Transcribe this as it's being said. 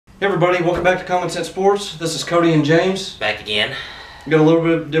Hey everybody, welcome back to Common Sense Sports. This is Cody and James. Back again. We got a little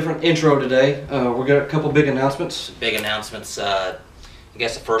bit different intro today. We got a couple big announcements. Big announcements. I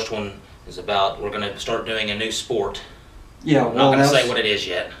guess the first one is about we're going to start doing a new sport. Yeah, I'm not going to say what it is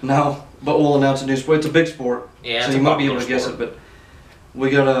yet. No, but we'll announce a new sport. It's a big sport, Yeah, so you might be able to guess it. But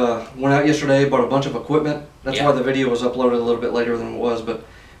we got went out yesterday, bought a bunch of equipment. That's why the video was uploaded a little bit later than it was. But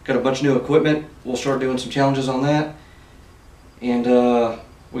got a bunch of new equipment. We'll start doing some challenges on that, and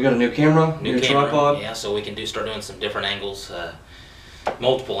we got a new camera, new tripod. Yeah, so we can start doing some different angles,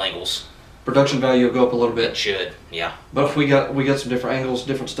 multiple angles. Production value will go up a little bit. It should, yeah. But we got some different angles,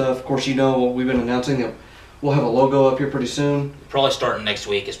 different stuff. Of course, you know we've been announcing that we'll have a logo up here pretty soon. Probably starting next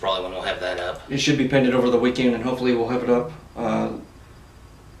week is probably when we'll have that up. It should be painted over the weekend, and hopefully we'll have it up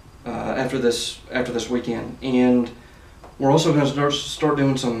after this weekend. And we're also going to start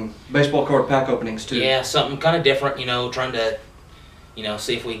doing some baseball card pack openings too. Yeah, something kind of different. You know, trying to,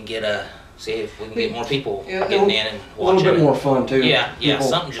 see if we can get more people getting in and watching. A little bit more fun too. Yeah,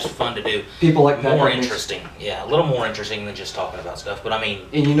 something just fun to do. People like pack more openings. Interesting. Yeah, a little more interesting than just talking about stuff. But I mean,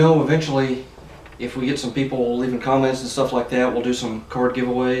 and eventually, if we get some people leaving comments and stuff like that, we'll do some card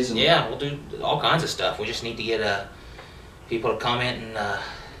giveaways. And yeah, we'll do all kinds of stuff. We just need to get people to comment and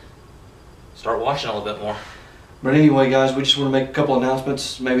start watching a little bit more. But anyway, guys, we just want to make a couple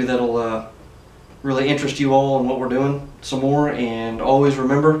announcements. Maybe that'll really interest you all in what we're doing some more. And always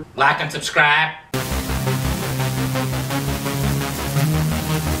remember, like and subscribe.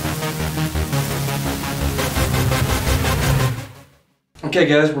 Okay,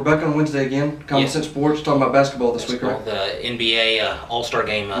 guys, we're back on Wednesday again. Common Sense Sports, talking about basketball this week, right? The NBA All-Star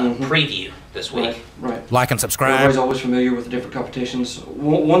Game preview this week. Right. Like and subscribe. Everybody's always familiar with the different competitions.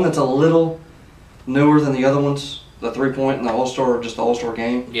 One that's a little newer than the other ones, the three-point and the All-Star, just the All-Star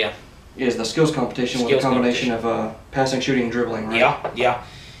Game. Yeah. Is the skills competition with a combination of passing, shooting, and dribbling, right? Yeah.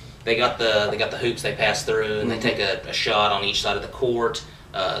 They got the hoops they pass through, and they take a shot on each side of the court.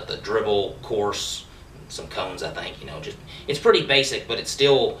 The dribble course, some cones, I think. Just it's pretty basic, but it's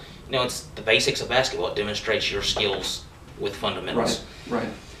still it's the basics of basketball. It demonstrates your skills with fundamentals. Right.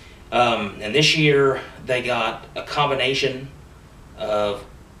 And this year they got a combination of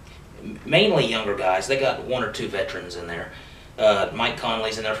mainly younger guys. They got one or two veterans in there. Mike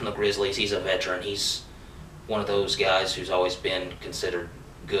Conley's in there from the Grizzlies. He's a veteran. He's one of those guys who's always been considered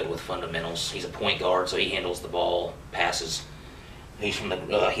good with fundamentals. He's a point guard, so he handles the ball, passes. He's from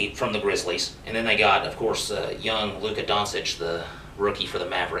the Grizzlies. And then they got, of course, young Luka Doncic, the rookie for the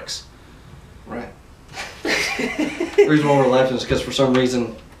Mavericks. Right. The reason why we're laughing is because for some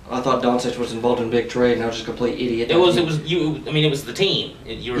reason I thought Doncic was involved in a big trade, and I was just a complete idiot. It was the team.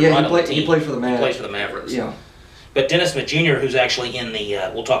 You were he right on the team. He played for the Mavericks. He plays for the Mavericks. Yeah. But Dennis Smith Jr., who's actually in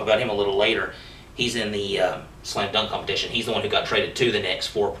the, we'll talk about him a little later, he's in the slam dunk competition. He's the one who got traded to the Knicks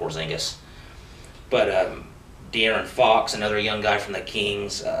for Porzingis. But De'Aaron Fox, another young guy from the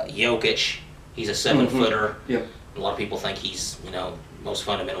Kings, Jokic, he's a 7-footer. Yep. A lot of people think he's, most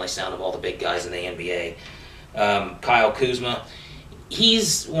fundamentally sound of all the big guys in the NBA. Kyle Kuzma,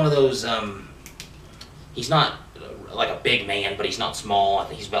 he's one of those, he's not like a big man, but he's not small. I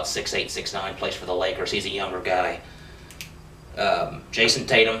think he's about 6'8", 6'9", plays for the Lakers. He's a younger guy. Jason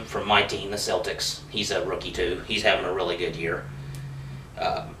Tatum from my team, the Celtics, he's a rookie too. He's having a really good year.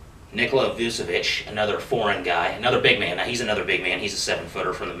 Nikola Vucevic, another foreign guy, another big man. Now he's another big man. He's a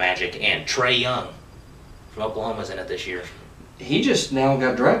 7-footer from the Magic. And Trae Young from Oklahoma's in it this year. He just now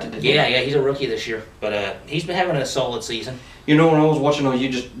got drafted, didn't he? Yeah, he's a rookie this year. But he's been having a solid season. When I was watching OU,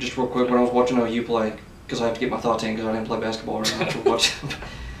 just real quick, when I was watching OU play, because I have to get my thoughts in because I didn't play basketball right now to watch.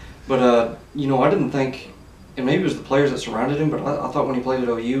 But, I didn't think, and maybe it was the players that surrounded him, but I thought when he played at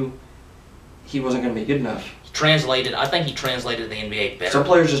OU, he wasn't going to be good enough. I think he translated the NBA better. Some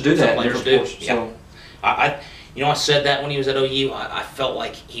players just do that. Some players do. Sports, yeah. So. I said that when he was at OU. I felt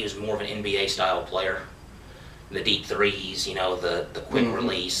like he was more of an NBA style player. The deep threes, the quick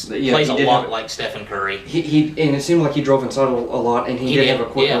release. Yeah, plays a lot like Stephen Curry. And it seemed like he drove inside a lot, and he did have a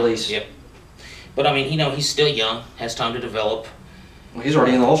quick release. Yep. But he's still young, has time to develop. Well, he's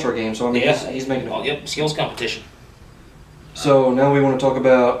already in the All-Star game, so he's making it. Yep, skills competition. So now we want to talk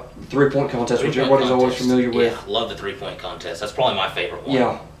about the three-point contest, which everybody's always familiar with. Yeah, love the three-point contest. That's probably my favorite one.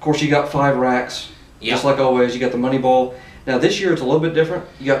 Yeah, of course you got 5 racks, just like always. You got the money ball. Now this year it's a little bit different.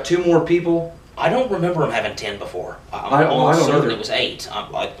 You got 2 more people. I don't remember them having 10 before. I'm almost certain it was 8.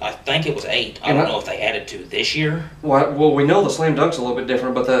 I think it was 8. I don't know if they added 2 this year. Well, we know the slam dunk's a little bit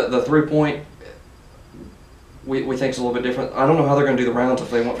different, but the three-point we think is a little bit different. I don't know how they're going to do the rounds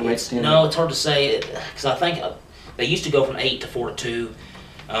if they went from 8 to 10. No, it's hard to say because I think they used to go from 8 to 4 to 2.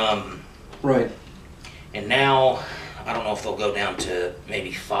 Right. And now I don't know if they'll go down to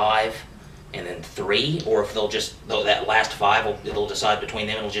maybe 5 and then 3, or if that last 5 they'll decide between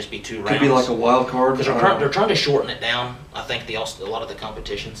them. It'll just be 2 rounds. Could be like a wild card. Because they're trying to shorten it down. I think a lot of the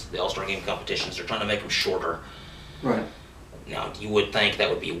competitions, the All-Star Game competitions, they're trying to make them shorter. Right. Now, you would think that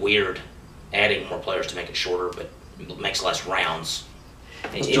would be weird, adding more players to make it shorter, but it makes less rounds.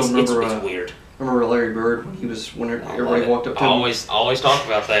 It's weird. Remember Larry Bird when everybody walked up to him? I always talk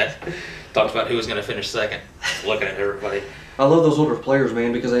about that. Talked about who was going to finish second. Looking at everybody. I love those older players,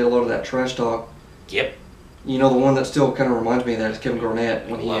 man, because they had a lot of that trash talk. Yep. You know, the one that still kind of reminds me of that is Kevin Garnett.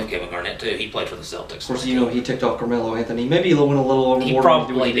 I love Kevin Garnett, too. He played for the Celtics. Of course, he ticked off Carmelo Anthony. Maybe he went a little overboard. He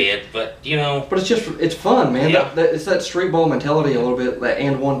probably did, but, But it's fun, man. Yeah. It's that street ball mentality a little bit, that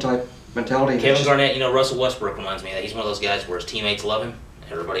and one type mentality. Kevin Garnett, Russell Westbrook reminds me of that. He's one of those guys where his teammates love him,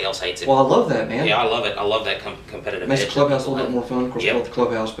 everybody else hates him. Well, I love that, man. Yeah, I love it. I love that competitive edge. Makes the clubhouse a little bit more fun. Of course, yep. we love the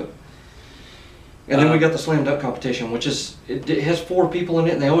clubhouse, but... And then we got the slam dunk competition, which it has 4 people in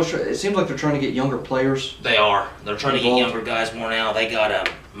it, and it seems like they're trying to get younger players. They are. They're trying to get younger guys more now. They got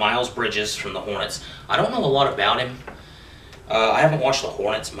Miles Bridges from the Hornets. I don't know a lot about him. I haven't watched the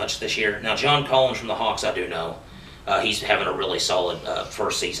Hornets much this year. Now, John Collins from the Hawks, I do know. He's having a really solid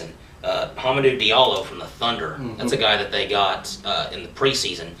first season. Hamidou Diallo from the Thunder. Mm-hmm. That's a guy that they got in the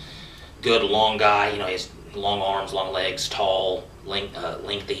preseason. Good, long guy. He has long arms, long legs, tall,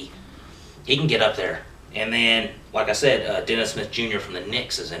 lengthy. He can get up there. And then, like I said, Dennis Smith Jr. from the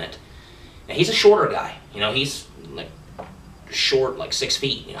Knicks is in it. And he's a shorter guy. He's like short, like 6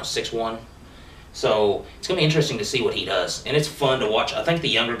 feet, 6'1". So it's going to be interesting to see what he does. And it's fun to watch. I think the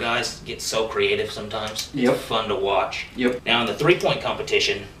younger guys get so creative sometimes. Yep. It's fun to watch. Yep. Now, in the three-point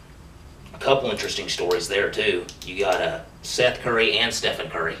competition, a couple interesting stories there, too. You got Seth Curry and Stephen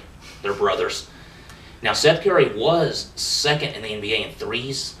Curry. They're brothers. Now, Seth Curry was second in the NBA in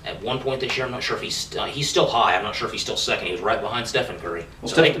threes at one point this year. I'm not sure if he's still high. I'm not sure if he's still second. He was right behind Stephen Curry. Well,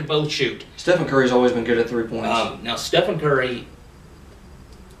 so they can both shoot. Stephen Curry's always been good at 3 points. Now, Stephen Curry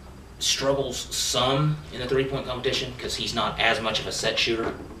struggles some in the three-point competition because he's not as much of a set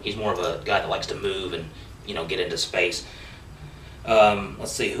shooter. He's more of a guy that likes to move and get into space.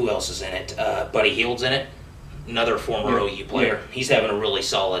 Let's see who else is in it. Buddy Hield's in it. Another former OU player. Yeah. He's having a really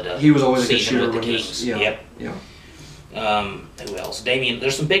solid he was always season a good shooter with the Kings. Yeah. Who else?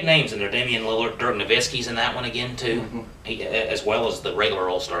 There's some big names in there. Damian Lillard, Dirk Nowitzki's in that one again too, as well as the regular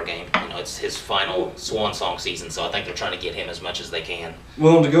All-Star game. It's his final swan song season, so I think they're trying to get him as much as they can.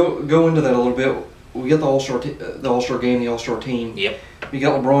 Well, to go into that a little bit, we get the All-Star game, the All-Star team. Yep. You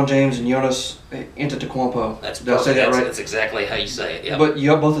got LeBron James and Giannis Antetokounmpo. That's Did I say that right? That's exactly how you say it. Yep. But you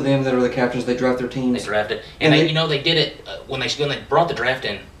got both of them that are the captains. They draft their teams. They drafted, and they did it when they brought the draft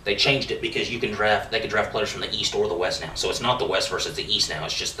in. They changed it because they could draft players from the East or the West now. So it's not the West versus the East now.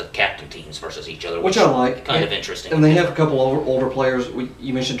 It's just the captain teams versus each other, which I like. Kind of interesting. And they have a couple older players.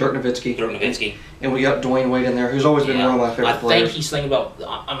 You mentioned Dirk Nowitzki. And we got Dwayne Wade in there, who's always been one of my favorite players. I think he's thinking about.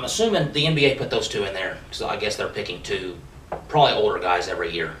 I'm assuming the NBA put those two in there because I guess they're picking two, probably older guys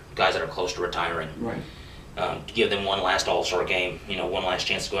every year, guys that are close to retiring. Right. To give them one last All-Star game, one last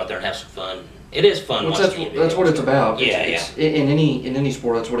chance to go out there and have some fun. It is fun. Well, that's what it's about. Yeah, in any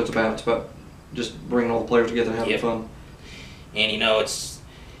sport, that's what it's about. It's about just bringing all the players together and having fun. And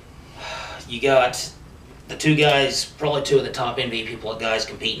you got the two guys, probably two of the top NBA guys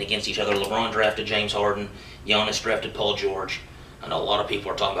competing against each other. LeBron drafted James Harden. Giannis drafted Paul George. I know a lot of people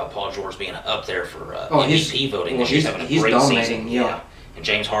are talking about Paul George being up there for MVP voting. He's having a great season. Yeah. And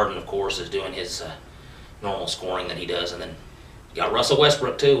James Harden, of course, is doing his normal scoring that he does, and then you got Russell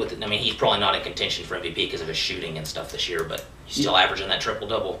Westbrook too. He's probably not in contention for MVP because of his shooting and stuff this year, but he's still averaging that triple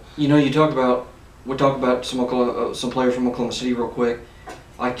double. We talk about some players from Oklahoma City real quick.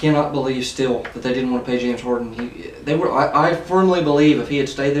 I cannot believe still that they didn't want to pay James Harden. I firmly believe if he had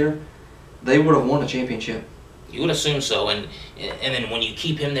stayed there, they would have won a championship. You would assume so, and then when you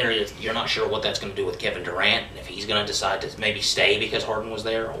keep him there, you're not sure what that's going to do with Kevin Durant, if he's going to decide to maybe stay because Harden was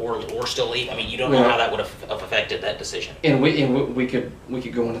there, or still leave. You don't know how that would have affected that decision. And we could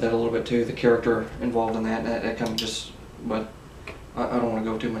go into that a little bit too, the character involved in that kind of just. But I don't want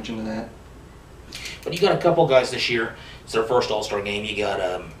to go too much into that. But you got a couple guys this year. It's their first All-Star game. You got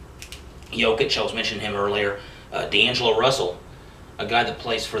Jokic. I was mentioning him earlier. D'Angelo Russell, a guy that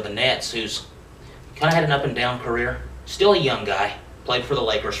plays for the Nets, who's kind of had an up-and-down career. Still a young guy. Played for the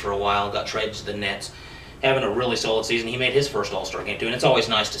Lakers for a while. Got traded to the Nets. Having a really solid season. He made his first All-Star game, too. And it's always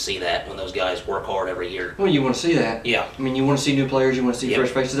nice to see that when those guys work hard every year. Well, you want to see that. Yeah. You want to see new players. You want to see fresh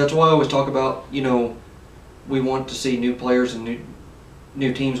faces. That's why I always talk about, we want to see new players and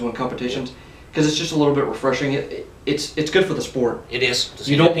new teams win competitions. Because it's just a little bit refreshing. It's good for the sport. It is.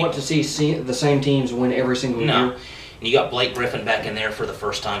 You don't want to see the same teams win every single year. And you got Blake Griffin back in there for the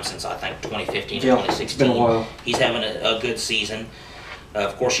first time since I think 2015 or Yeah, 2016. it's been a while. He's having a good season.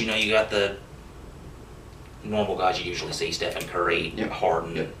 Of course, you know, you got the normal guys you usually see, Stephen Curry, Yep.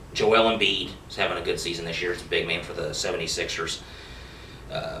 Harden. Yep. Joel Embiid is having a good season this year. He's a big man for the 76ers.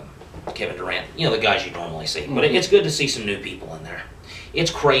 Kevin Durant, you know, the guys you normally see. But it's good to see some new people in there.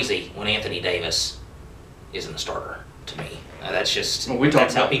 It's crazy when Anthony Davis isn't a starter to me. That's just, Well,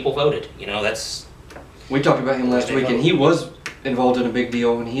 that's how people voted. You know, that's... We talked about him last They week, and vote. he was involved in a big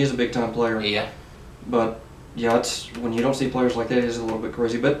deal, and he is a big-time player. Yeah. But, yeah, it's when you don't see players like that, it is a little bit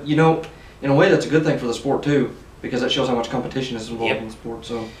crazy. But, you know, in a way, that's a good thing for the sport, too, because that shows how much competition is involved Yep. in the sport.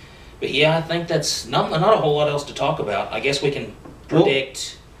 So, But yeah, I think that's not a whole lot else to talk about. I guess we can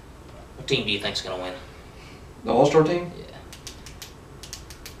predict. What team do you think's going to win? the All-Star team, Yeah.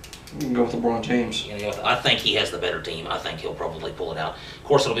 you can go with LeBron James. You know, I think he has the better team. I think he'll probably pull it out. Of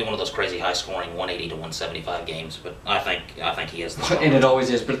course, it'll be one of those crazy high-scoring 180 to 175 games. But I think he has the. And it always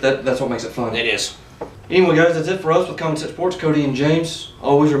is, but that's what makes it fun. It is. Anyway, guys, that's it for us with Common Sense Sports. Cody and James.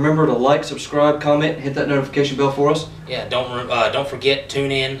 Always remember to like, subscribe, comment, hit that notification bell for us. Yeah. Don't forget.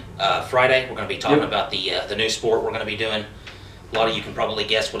 Tune in Friday. We're going to be talking Yep. about the new sport we're going to be doing. A lot of you can probably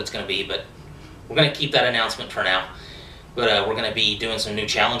guess what it's going to be, but we're going to keep that announcement for now. But we're going to be doing some new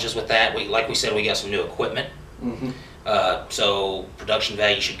challenges with that. Like we said, we got some new equipment. Mm-hmm. So production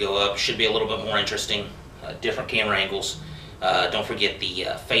value should go up. Should be a little bit more interesting. Different camera angles. Don't forget the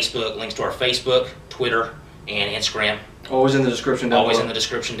Facebook, links to our Facebook, Twitter, and Instagram. Always in the description down Always below. in the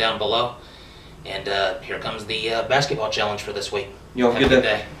description down below. And here comes the basketball challenge for this week. Y'all have a good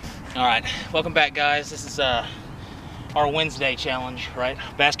day. All right, welcome back, guys. This is our Wednesday challenge, right?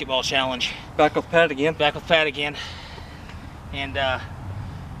 Basketball challenge. Back with Pat again. Back with Pat again. And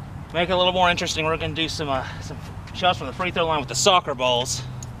make it a little more interesting, we're going to do some shots from the free throw line with the soccer balls.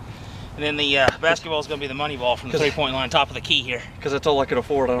 And then the basketball is going to be the money ball from the three-point line, top of the key here. Because that's all I could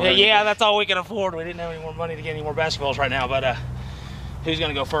afford. I don't have Yeah, that's all we can afford. We didn't have any more money to get any more basketballs right now, but who's going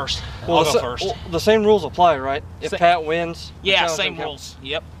to go first? I'll go first. Well, the same rules apply, right? If Sa- Pat wins, the Yeah, challenge same doesn't count. rules.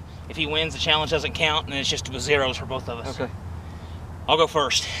 Yep. If he wins, the challenge doesn't count, and it's just with zeros for both of us. Okay. I'll go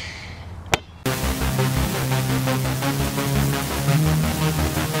first.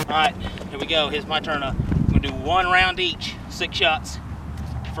 All right, here we go. Here's my turn. I'm gonna do one round each, 6 shots.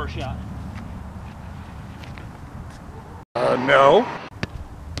 First shot. No.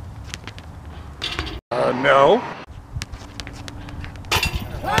 No.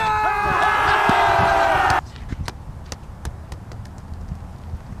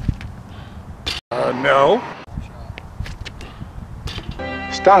 No.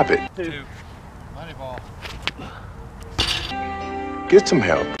 Stop it. 2. Money ball. Get some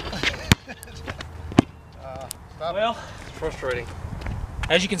help. Stop Well, It's frustrating.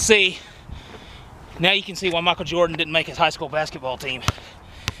 as you can see, now you can see why Michael Jordan didn't make his high school basketball team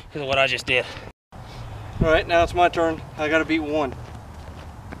because of what I just did. All right, now it's my turn. I got to beat one.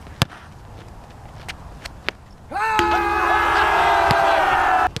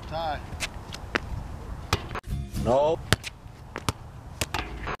 tie. No.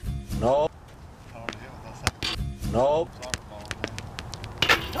 No. Hard to hit with those No. soccer balls,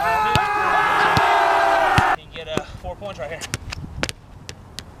 You can get 4 points right here.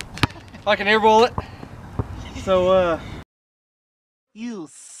 I can airball it. So, You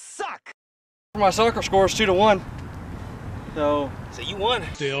suck. my soccer score is 2-1. So, So you won.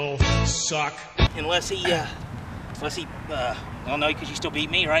 Still suck. Unless he, well, no, because you still beat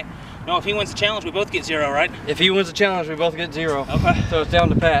me, right? No, if he wins the challenge, we both get 0, right? if he wins the challenge, we both get 0. Okay. So it's down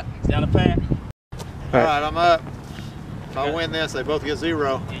to Pat. It's down to Pat. All right, I'm up. If I win this, they both get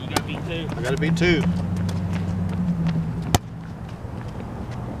 0. Yeah, you got to beat 2. I got to beat 2.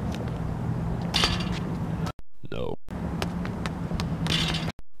 No.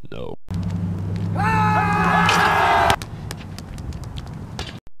 No.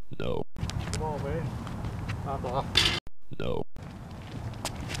 No. Come on, man. No.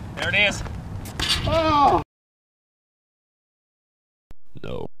 There it is. Oh!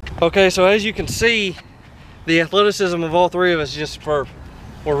 No. Okay, so as you can see, the athleticism of all three of us is just superb.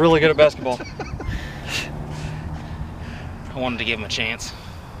 We're really good at basketball. I wanted to give him a chance.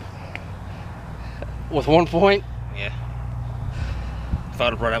 With 1 point, Yeah. If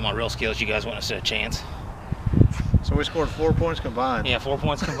I'd have brought out my real skills, you guys wouldn't have stood a chance. So we scored 4 points combined. Yeah, 4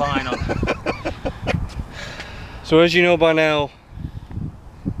 points combined on. so as you know by now,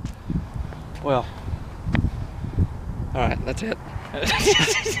 well, all right, that's it.